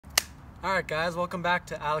Alright guys, welcome back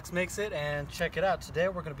to Alex Makes It, and check it out. Today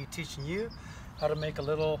we're going to be teaching you how to make a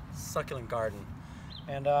little succulent garden.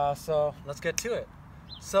 And so let's get to it.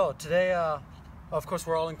 So today, of course,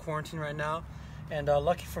 we're all in quarantine right now, and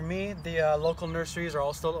lucky for me, the local nurseries are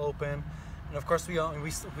all still open. And of course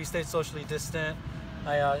we stayed socially distant.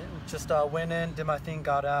 I just went in, did my thing,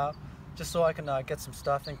 got out, just so I can get some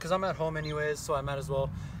stuff. And because I'm at home anyways, so I might as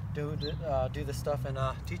well do this stuff and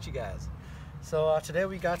teach you guys. So today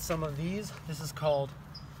we got some of these. This is called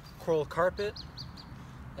coral carpet.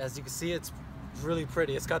 As you can see, it's really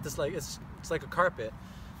pretty. It's got this it's like a carpet,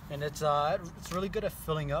 and it's really good at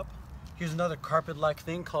filling up. Here's another carpet-like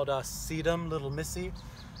thing called sedum, little missy.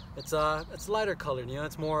 It's lighter colored, you know.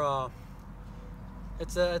 It's more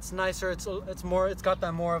it's nicer. It's got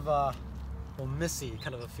that more of a missy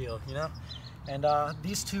kind of a feel, you know. And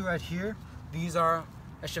these two right here, these are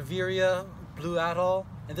Echeveria blue atoll,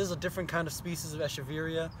 and this is a different kind of species of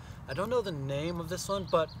Echeveria. I don't know the name of this one,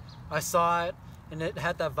 but I saw it and it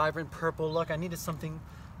had that vibrant purple look. I needed something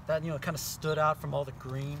that, you know, kind of stood out from all the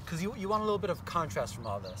green, because you want a little bit of contrast from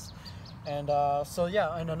all this. And so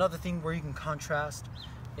yeah, and another thing where you can contrast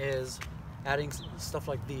is adding stuff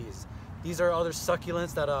like these. These are other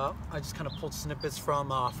succulents that I just kind of pulled snippets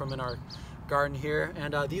from in our garden here,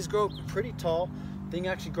 and these grow pretty tall. They can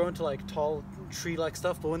actually grow into like tall tree-like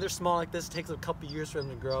stuff, but when they're small like this, it takes a couple years for them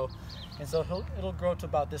to grow. And so it'll grow to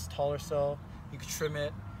about this tall or so. You can trim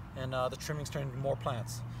it, and the trimmings turn into more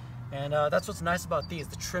plants. And that's what's nice about these,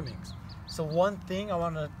 the trimmings. So one thing I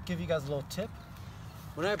want to give you guys a little tip.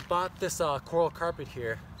 When I bought this coral carpet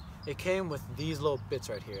here, it came with these little bits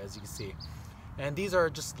right here, as you can see. And these are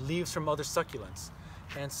just leaves from other succulents.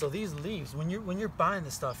 And so these leaves, when you're buying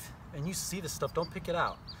this stuff and you see this stuff, don't pick it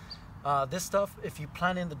out. This stuff, if you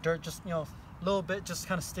plant it in the dirt, just, you know, a little bit, just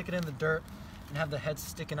kind of stick it in the dirt and have the head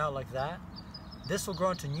sticking out like that. This will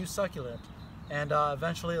grow into new succulent, and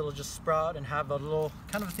eventually it'll just sprout and have a little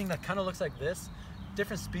kind of a thing that kind of looks like this.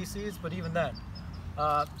 Different species, but even then,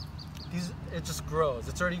 it just grows.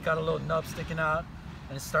 It's already got a little nub sticking out,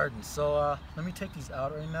 and it's starting. So let me take these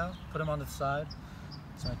out right now, put them on the side.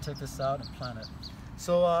 So I take this out and plant it.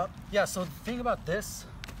 So yeah, so the thing about this,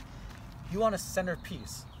 you want a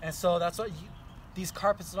centerpiece, and so that's what these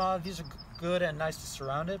carpets and all, these are good and nice to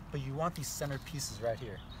surround it, but you want these center pieces right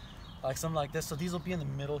here, like something like this. So these will be in the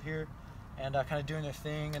middle here, and kind of doing their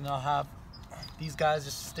thing, and I'll have these guys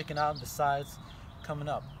just sticking out on the sides, coming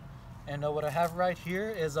up. And what I have right here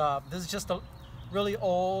is this is just a really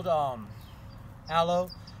old aloe.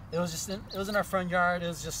 It was in our front yard. It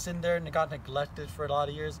was just sitting there, and it got neglected for a lot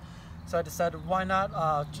of years. So I decided, why not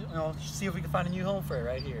you know, see if we can find a new home for it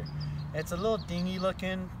right here. It's a little dingy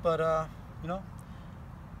looking, but you know,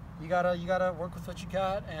 you gotta work with what you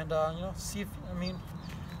got, and you know, see if, I mean,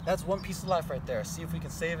 that's one piece of life right there. See if we can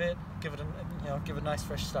save it, give it a nice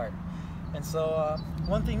fresh start. And so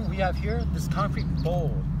one thing we have here, this concrete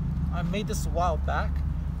bowl. I made this a while back,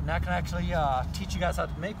 and I can actually teach you guys how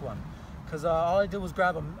to make one, because all I did was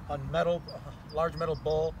grab a large metal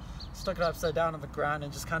bowl, stuck it upside down on the ground,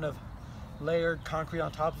 and just kind of layered concrete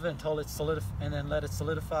on top of it until it solidified, and then let it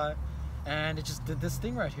solidify. And it just did this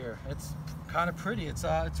thing right here. It's kind of pretty. It's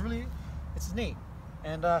neat.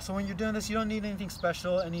 And so when you're doing this, you don't need anything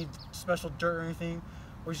special, any special dirt or anything.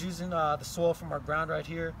 We're just using the soil from our ground right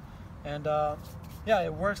here, and yeah,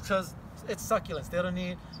 it works because it's succulents. They don't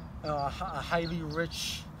need a highly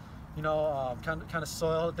rich, you know, kind of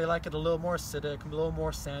soil. They like it a little more acidic, a little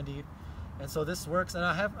more sandy, and so this works. And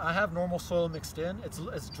I have normal soil mixed in.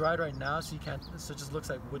 It's dried right now, so you can't. So it just looks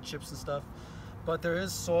like wood chips and stuff. But there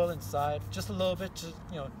is soil inside, just a little bit, to,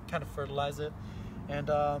 you know, kind of fertilize it. And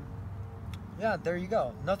yeah, there you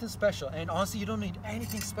go. Nothing special. And honestly, you don't need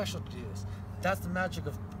anything special to do this. That's the magic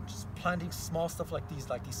of just planting small stuff like these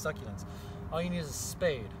succulents. All you need is a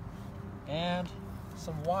spade and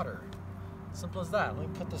some water. Simple as that. Let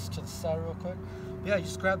me put this to the side real quick. Yeah, you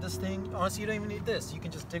just grab this thing. Honestly, you don't even need this. You can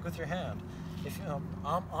just dig with your hand. If you know,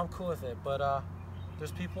 I'm cool with it. But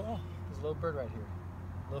there's people. Oh, there's a little bird right here.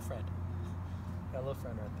 Little friend. Got a little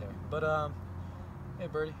friend right there. But hey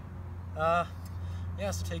birdie.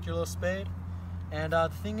 Yeah, so take your little spade, and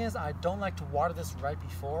the thing is, I don't like to water this right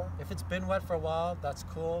before. If it's been wet for a while, that's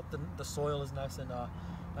cool. The soil is nice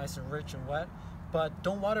and rich and wet, but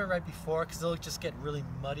don't water it right before, because it'll just get really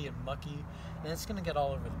muddy and mucky, and it's gonna get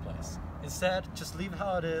all over the place. Instead, just leave it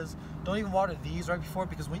how it is. Don't even water these right before,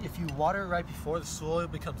 because if you water it right before, the soil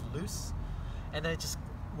becomes loose, and then it just,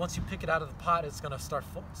 once you pick it out of the pot, it's gonna start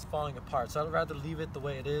falling apart. So I'd rather leave it the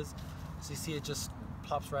way it is. So you see it just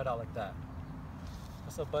pops right out like that.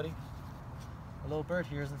 What's up, buddy? A little bird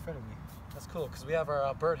here is in front of me. That's cool, because we have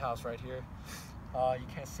our birdhouse right here. You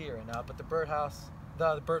can't see it right now, but the birdhouse,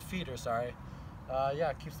 the bird feeder, sorry, yeah,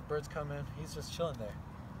 it keeps the birds coming. He's just chilling there.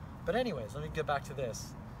 But anyways, let me get back to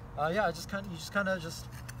this. Yeah, you just kind of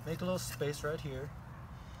make a little space right here.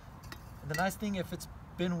 And the nice thing, if it's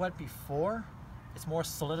been wet before, it's more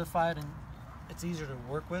solidified and it's easier to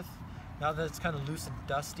work with. Now that it's kind of loose and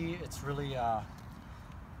dusty, it's really,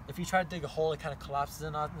 if you try to dig a hole, it kind of collapses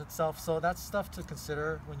in on itself. So that's stuff to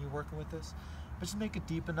consider when you're working with this. But just make it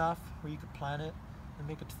deep enough where you can plant it and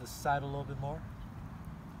make it to the side a little bit more.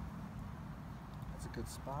 That's a good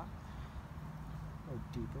spot. Or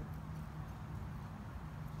deeper.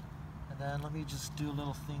 And then let me just do a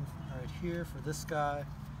little thing right here for this guy.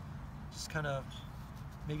 Just kind of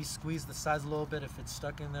maybe squeeze the sides a little bit if it's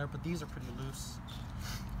stuck in there, but these are pretty loose.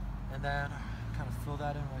 And then kind of fill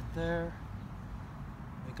that in right there.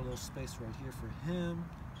 Make a little space right here for him.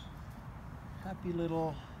 Happy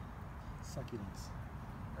little succulents.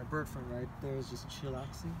 Our bird friend right there is just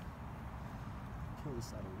chillaxing. Pull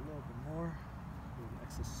this out a little bit more. A little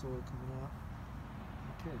excess soil coming out.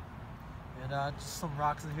 Okay. And just some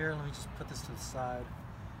rocks in here. Let me just put this to the side.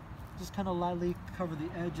 Just kind of lightly cover the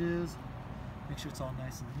edges. Make sure it's all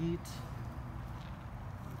nice and neat.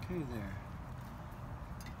 Okay there.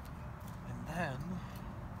 And then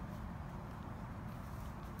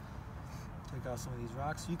take out some of these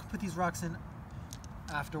rocks. You can put these rocks in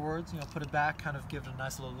afterwards, you know, put it back, kind of give it a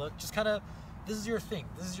nice little look. Just kind of, this is your thing.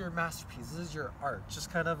 This is your masterpiece. This is your art.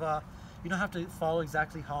 Just kind of, you don't have to follow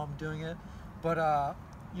exactly how I'm doing it, but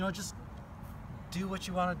you know, just do what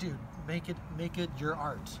you want to do. Make it your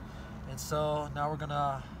art. And so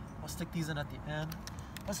now I'll stick these in at the end.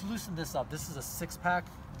 Let's loosen this up. This is a 6-pack.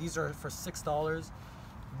 These are for $6.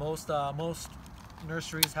 Most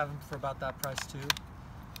nurseries have them for about that price too.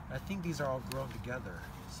 I think these are all grown together.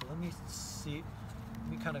 So let me see. Let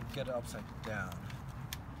me kind of get it upside down.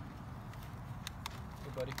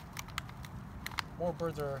 Hey, buddy. More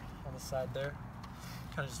birds are on the side there.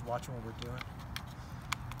 Kind of just watching what we're doing.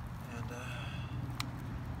 And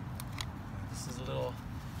this is a little.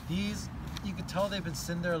 These, you can tell they've been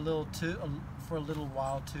sitting there for a little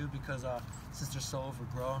while too, because since they're so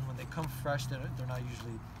overgrown, when they come fresh, they're not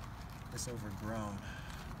usually this overgrown.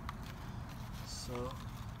 So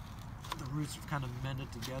the roots are kind of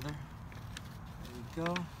mended together. There we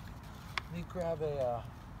go. Let me grab a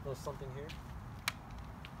little something here.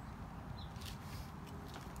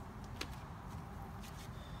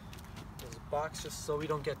 There's a box just so we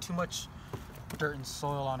don't get too much dirt and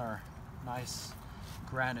soil on our nice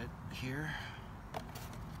granite here. There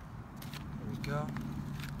we go.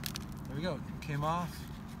 There we go. It came off.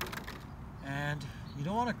 And you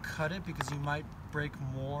don't want to cut it because you might break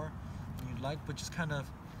more than you'd like, but just kind of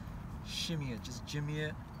shimmy it, just jimmy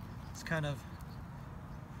it. Just kind of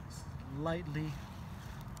lightly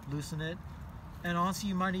loosen it. And honestly,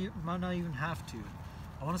 you might not even have to.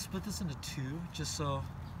 I want to split this into two, just so.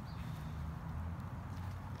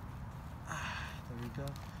 There we go.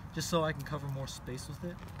 Just so I can cover more space with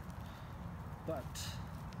it. But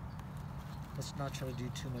let's not try to do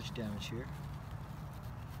too much damage here.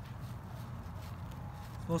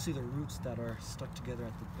 It's mostly the roots that are stuck together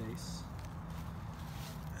at the base.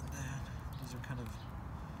 And then these are kind of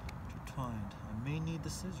intertwined. I may need the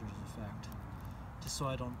scissors, in fact, just so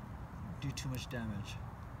I don't do too much damage.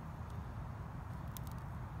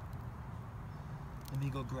 Let me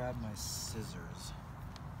go grab my scissors.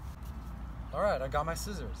 Alright, I got my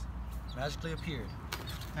scissors. Magically appeared.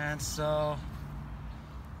 And so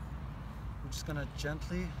we're just gonna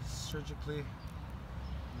gently, surgically move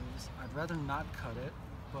this. I'd rather not cut it,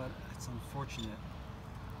 but it's unfortunate.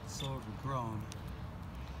 It's so overgrown.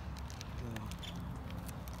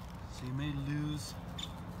 So you may lose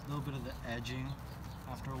a little bit of the edging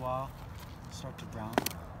after a while, start to brown.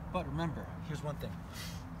 But remember, here's one thing.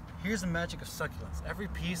 Here's the magic of succulents. Every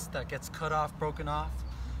piece that gets cut off, broken off,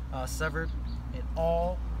 severed, it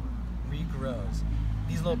all regrows.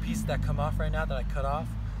 These little pieces that come off right now that I cut off,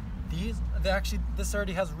 this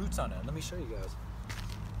already has roots on it. Let me show you guys.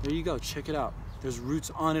 There you go, check it out. There's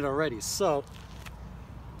roots on it already. So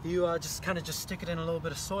you just stick it in a little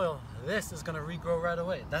bit of soil. This is gonna regrow right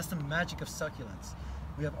away. That's the magic of succulents.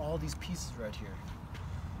 We have all these pieces right here.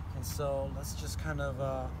 And so let's just kind of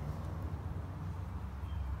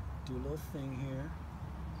do a little thing here.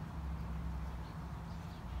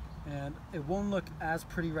 And it won't look as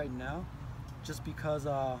pretty right now, just because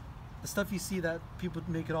the stuff you see that people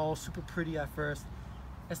make it all super pretty at first,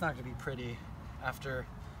 it's not gonna be pretty after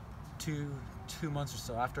two months or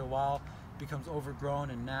so. After a while, it becomes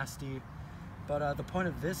overgrown and nasty. But the point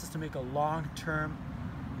of this is to make a long-term,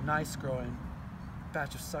 nice growing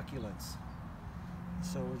batch of succulents.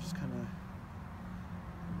 So we're just kind of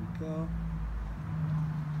go.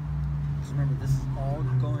 Just remember, this is all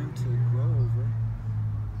going to grow over.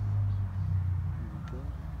 There we go.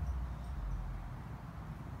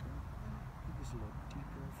 Maybe it's a little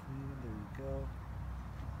deeper for you. There we go.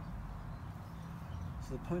 So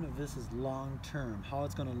the point of this is long term, how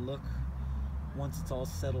it's going to look once it's all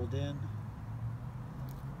settled in and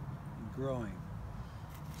growing.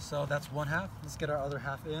 So that's one half. Let's get our other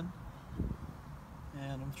half in.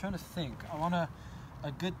 And I'm trying to think.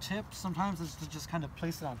 A good tip sometimes is to just kind of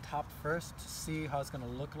place it on top first to see how it's going to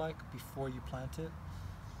look like before you plant it.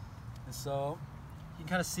 And so you can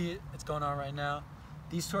kind of see it's going on right now.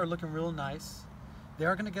 These two are looking real nice. They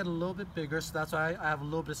are going to get a little bit bigger, so that's why I have a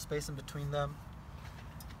little bit of space in between them.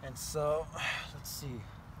 And so, let's see.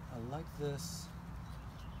 I like this.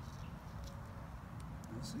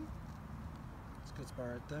 Let's see. It's a good spot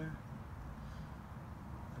right there.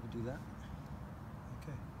 I can do that.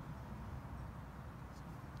 Okay.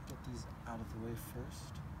 Get these out of the way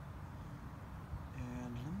first.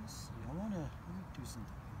 And let me see. Let me do something.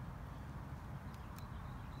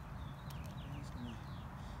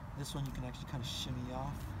 This one you can actually kind of shimmy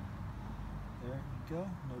off. There you go.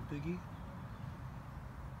 No biggie.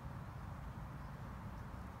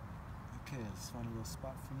 Okay, let's find a little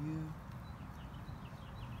spot for you.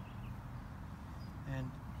 And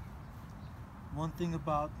one thing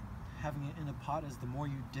about having it in a pot is the more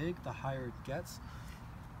you dig, the higher it gets.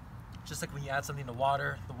 Just like when you add something to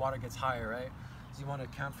water, the water gets higher, right? So you want to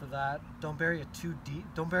account for that. Don't bury it too deep.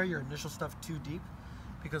 Don't bury your initial stuff too deep,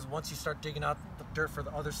 because once you start digging out the dirt for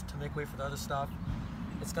the others to make way for the other stuff,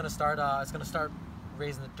 it's gonna start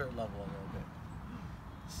raising the dirt level a little bit.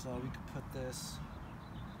 So we could put this.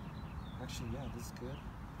 Actually, yeah, this is good.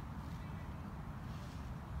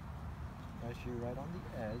 Right here, right on the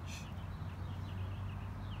edge.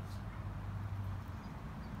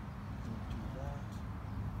 Do that.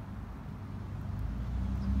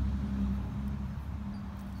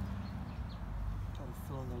 Try to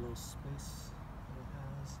fill in the little space that it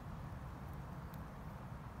has.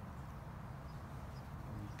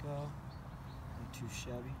 There we go. Not too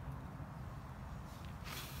shabby.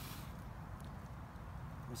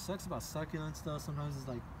 What sucks about succulents though, sometimes it's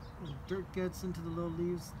like when dirt gets into the little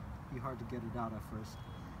leaves, it'd be hard to get it out at first.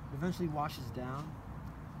 It eventually washes down.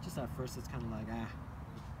 Just at first it's kind of like,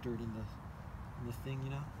 dirt in the thing,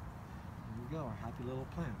 you know? There we go, our happy little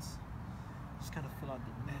plants. Just kind of fill out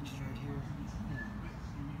the edges right here. There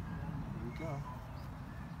we go. A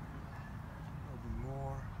little bit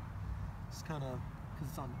more. Just kind of, because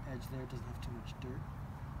it's on the edge there, it doesn't have too much dirt.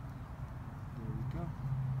 There we go.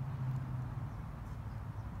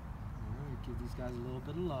 Give these guys a little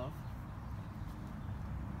bit of love.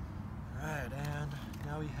 Alright, and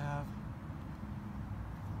now we have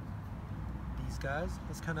these guys.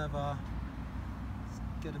 Let's kind of let's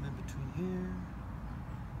get them in between here.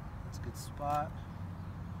 That's a good spot.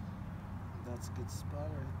 That's a good spot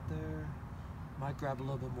right there. Might grab a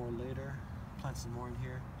little bit more later. Plant some more in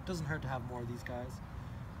here. It doesn't hurt to have more of these guys.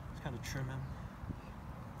 Just kind of trim them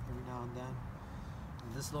every now and then.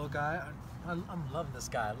 And this little guy, I'm loving this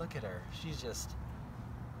guy. Look at her. She's just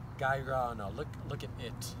no, look at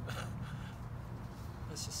it.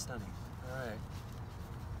 It's just stunning.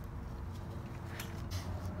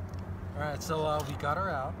 Alright, so we got her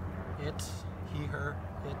out. It, he, her,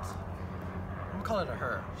 it. I'm gonna call it a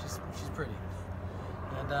her. She's pretty.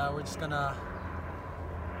 And we're just gonna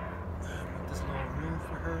make this little room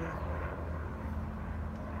for her.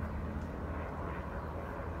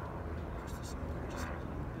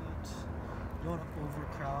 You don't want to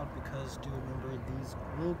overcrowd, because do remember these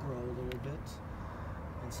will grow a little bit,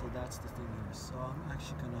 and so that's the thing here. So I'm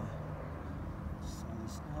actually gonna saw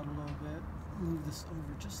this out a little bit, move this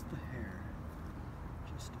over just a hair,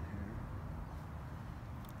 just a hair.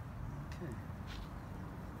 Okay.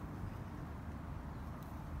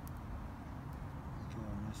 Got a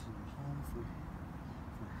nice little home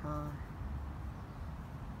for her.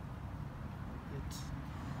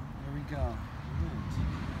 There we go. All right.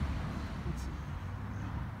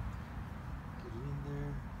 Get it in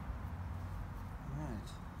there. Alright.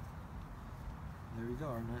 There we go,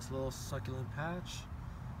 our nice little succulent patch.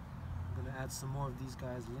 I'm gonna add some more of these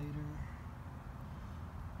guys later.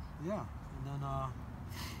 Yeah, and then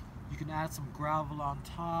you can add some gravel on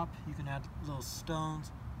top. You can add little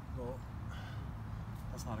stones. Well,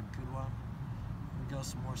 that's not a good one. There we go,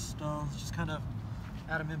 some more stones. Just kind of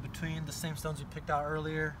add them in between the same stones we picked out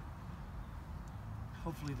earlier.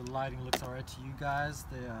 Hopefully the lighting looks alright to you guys.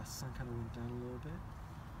 The sun kind of went down a little bit.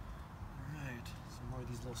 Alright, some more of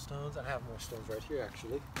these little stones. I have more stones right here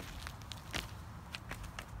actually.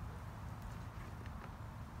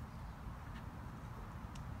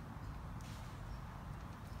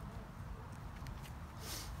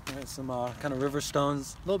 Alright, some kind of river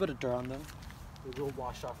stones, a little bit of dirt on them. They will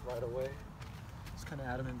wash off right away. Just kind of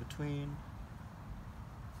add them in between.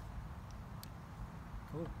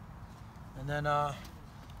 Cool. And then, you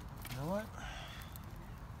know what?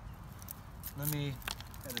 Let me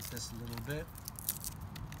edit this a little bit.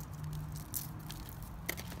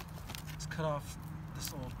 Let's cut off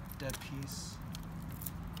this old dead piece.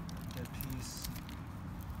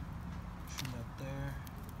 Trim that there.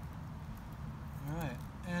 Alright,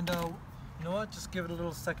 and you know what? Just give it a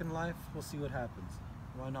little second life. We'll see what happens.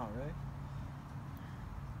 Why not, right?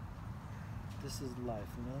 This is life,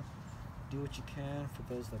 you know? Do what you can for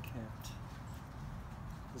those that can't.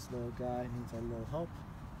 This little guy needs a little help.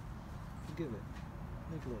 Forgive it.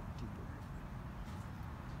 Make it a little deeper.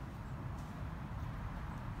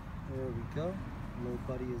 There we go. Little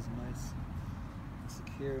buddy is nice and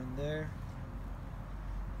secure in there.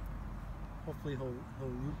 Hopefully he'll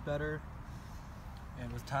root better,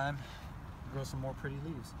 and with time grow some more pretty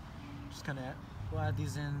leaves. Just kind of we'll add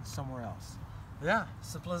these in somewhere else. But yeah,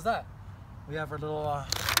 simple as that. We have our little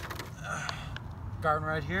garden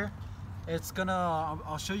right here. It's gonna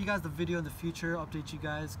I'll show you guys the video in the future, update you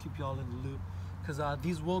guys, keep you all in the loop, because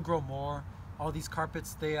these will grow more. All these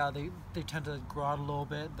carpets, they tend to grow out a little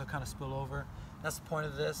bit. They'll kind of spill over. That's the point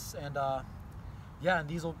of this. And yeah, and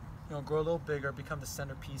these will, you know, grow a little bigger, become the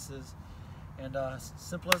centerpieces, and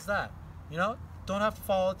simple as that. You know, don't have to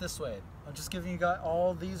follow it this way. I'm just giving you guys,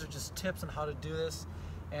 all these are just tips on how to do this,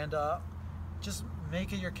 and just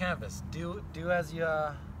make it your canvas. Do as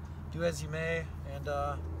you may, and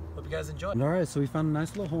hope you guys enjoy. All right, so we found a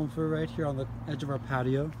nice little home for it right here on the edge of our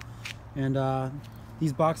patio, and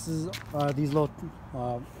these boxes, these little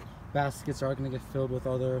baskets are going to get filled with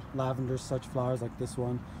other lavender such flowers like this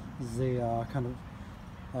one. This is a kind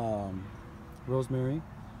of rosemary,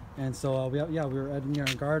 and so we were editing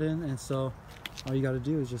our garden, and so all you got to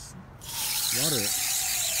do is just water it.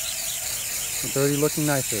 It's already looking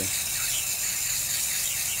nicer.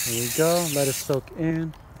 There we go. Let it soak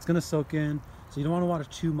in. It's going to soak in, so you don't want to water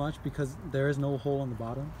too much because there is no hole on the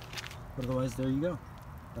bottom. But otherwise, there you go.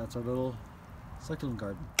 That's our little succulent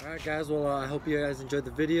garden. Alright guys, well I hope you guys enjoyed the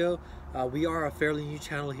video. We are a fairly new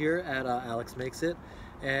channel here at Alex Makes It,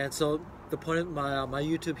 and so the point of my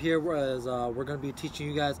YouTube here was we're going to be teaching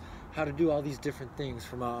you guys how to do all these different things,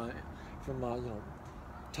 from you know,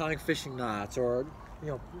 tying fishing knots, or you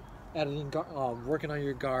know, editing, working on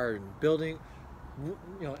your garden, building,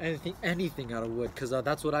 you know, anything out of wood, because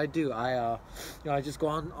that's what I do. You know, I just go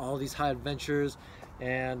on all these high adventures,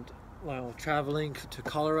 and well, traveling to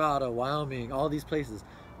Colorado, Wyoming, all these places,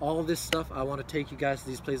 all of this stuff. I want to take you guys to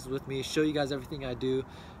these places with me, show you guys everything I do,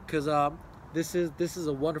 because this is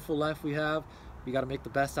a wonderful life we have. We got to make the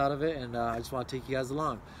best out of it, and I just want to take you guys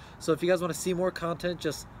along. So if you guys want to see more content,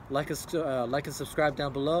 just like and subscribe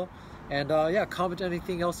down below, and yeah, comment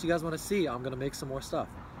anything else you guys want to see. I'm gonna make some more stuff.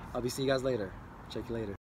 I'll be seeing you guys later. Check you later.